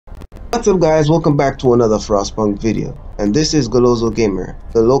What's up guys, welcome back to another Frostpunk video, and this is Golozo Gamer,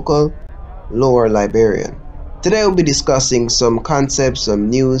 the local lore librarian. Today we'll be discussing some concepts, some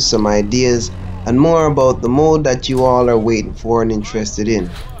news, some ideas, and more about the mode that you all are waiting for and interested in,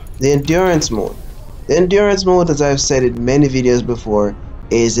 the endurance mode. The endurance mode, as I've said in many videos before,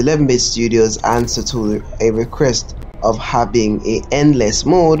 is 11-bit Studios' answer to a request of having a endless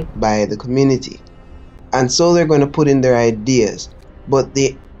mode by the community. And so they're going to put in their ideas, but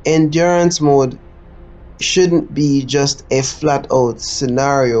the endurance mode shouldn't be just a flat out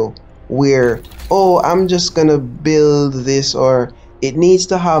scenario where, oh, I'm just gonna build this, or it needs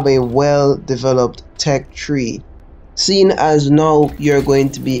to have a well developed tech tree. Seeing as now you're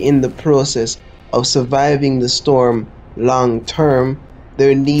going to be in the process of surviving the storm long term,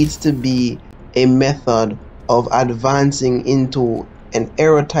 there needs to be a method of advancing into an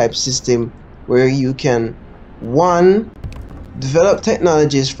era type system where you can, one, develop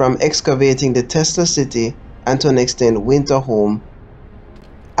technologies from excavating the Tesla City and to an extent Winterhome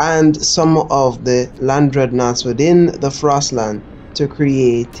and some of the land dreadnoughts within the Frostland to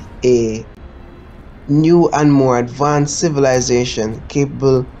create a new and more advanced civilization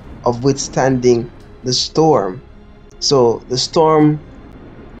capable of withstanding the storm. So the storm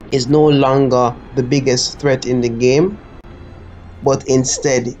is no longer the biggest threat in the game, but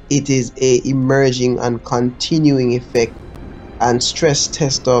instead it is a emerging and continuing effect and stress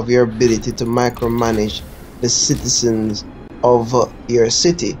test of your ability to micromanage the citizens of your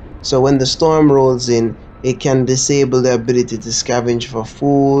city. So when the storm rolls in, it can disable the ability to scavenge for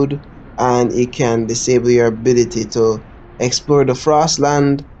food, and it can disable your ability to explore the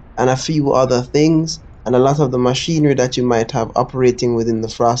Frostland and a few other things, and a lot of the machinery that you might have operating within the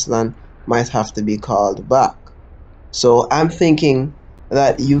Frostland might have to be called back. So I'm thinking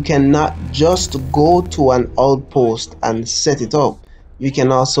that you cannot just go to an outpost and set it up. You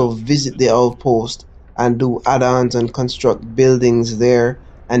can also visit the outpost and do add-ons and construct buildings there,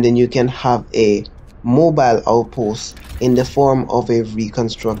 and then you can have a mobile outpost in the form of a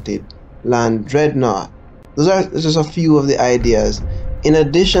reconstructed land dreadnought. Those are just a few of the ideas. In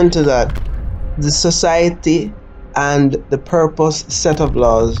addition to that, the society and the purpose set of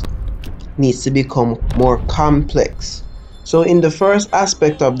laws needs to become more complex. So in the first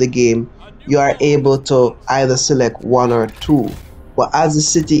aspect of the game, you are able to either select one or two, but as the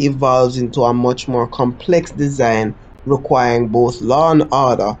city evolves into a much more complex design requiring both law and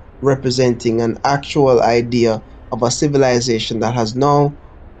order, representing an actual idea of a civilization that has now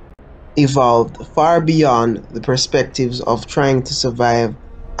evolved far beyond the perspectives of trying to survive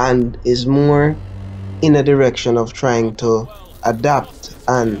and is more in a direction of trying to adapt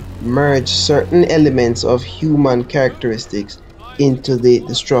and merge certain elements of human characteristics into the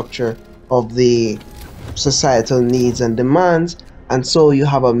structure of the societal needs and demands. And so you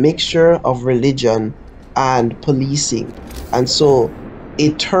have a mixture of religion and policing, and so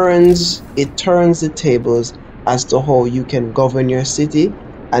it turns the tables as to how you can govern your city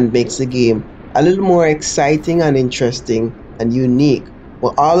and makes the game a little more exciting and interesting and unique.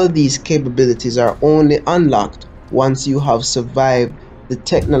 But all of these capabilities are only unlocked once you have survived the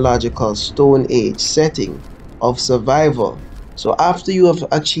technological Stone Age setting of survival. So after you have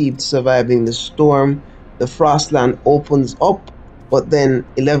achieved surviving the storm, the Frostland opens up, but then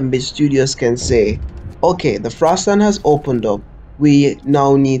 11-bit Studios can say, okay, the Frostland has opened up, we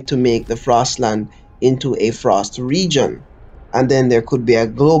now need to make the Frostland into a Frost region, and then there could be a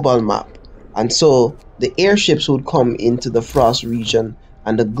global map. And so the airships would come into the Frost region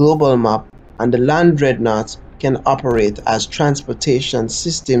and the global map, and the land dreadnoughts can operate as transportation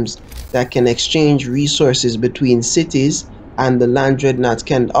systems that can exchange resources between cities, and the land dreadnoughts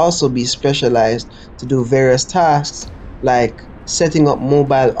can also be specialized to do various tasks like setting up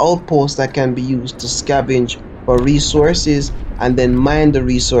mobile outposts that can be used to scavenge for resources and then mine the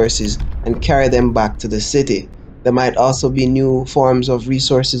resources and carry them back to the city. There might also be new forms of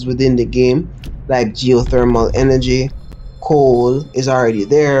resources within the game like geothermal energy. Coal is already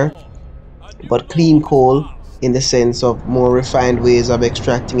there, but clean coal in the sense of more refined ways of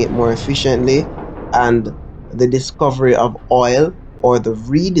extracting it more efficiently, and the discovery of oil, or the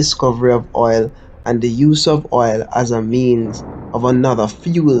rediscovery of oil, and the use of oil as a means of another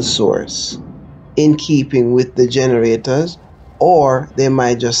fuel source in keeping with the generators, or they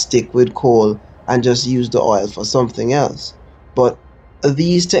might just stick with coal and just use the oil for something else. But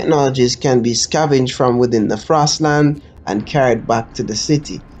these technologies can be scavenged from within the Frostland and carried back to the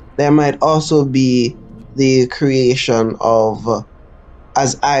city. There might also be the creation of,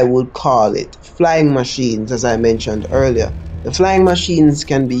 as I would call it, flying machines, as I mentioned earlier. The flying machines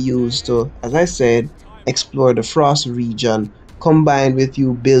can be used to, as I said, explore the Frost region combined with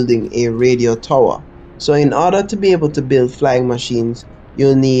you building a radio tower. So in order to be able to build flying machines,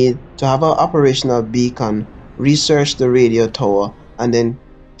 you'll need to have an operational beacon, research the radio tower, and then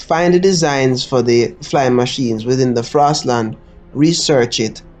find the designs for the flying machines within the Frostland, research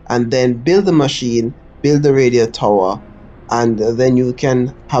it, and then build the machine, build the radio tower, and then you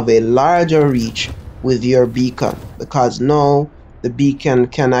can have a larger reach with your beacon, because now the beacon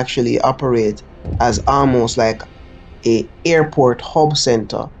can actually operate as almost like a airport hub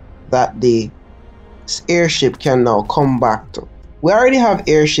center that the airship can now come back to. We already have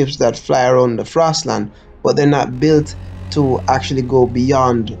airships that fly around the Frostland, but they're not built to actually go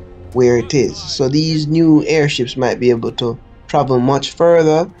beyond where it is. So these new airships might be able to travel much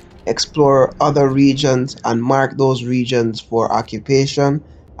further, explore other regions, and mark those regions for occupation,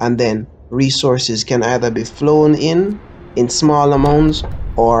 and then resources can either be flown in small amounts,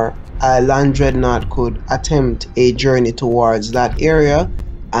 or a land dreadnought could attempt a journey towards that area,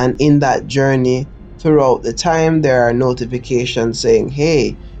 and in that journey, throughout the time, there are notifications saying,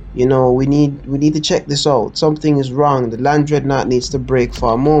 hey, you know, we need to check this out. Something is wrong. The land dreadnought needs to break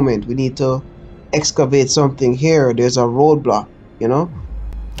for a moment. We need to excavate something here. There's a roadblock, you know.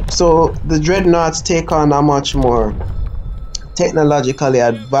 So the dreadnoughts take on a much more technologically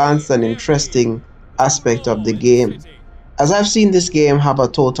advanced and interesting aspect of the game. As I've seen this game have a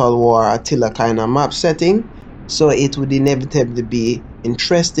Total War Attila kind of map setting, so it would inevitably be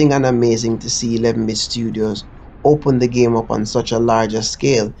interesting and amazing to see 11-bit studios open the game up on such a larger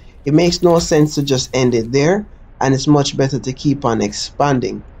scale. It makes no sense to just end it there, and it's much better to keep on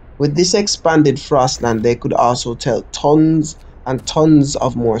expanding. With this expanded Frostland, they could also tell tons and tons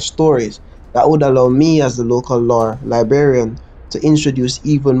of more stories that would allow me as the local lore librarian to introduce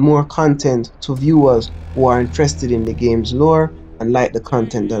even more content to viewers who are interested in the game's lore and like the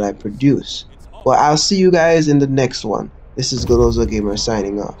content that I produce. Well, I'll see you guys in the next one. This is Golozo Gamer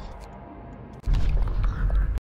signing off.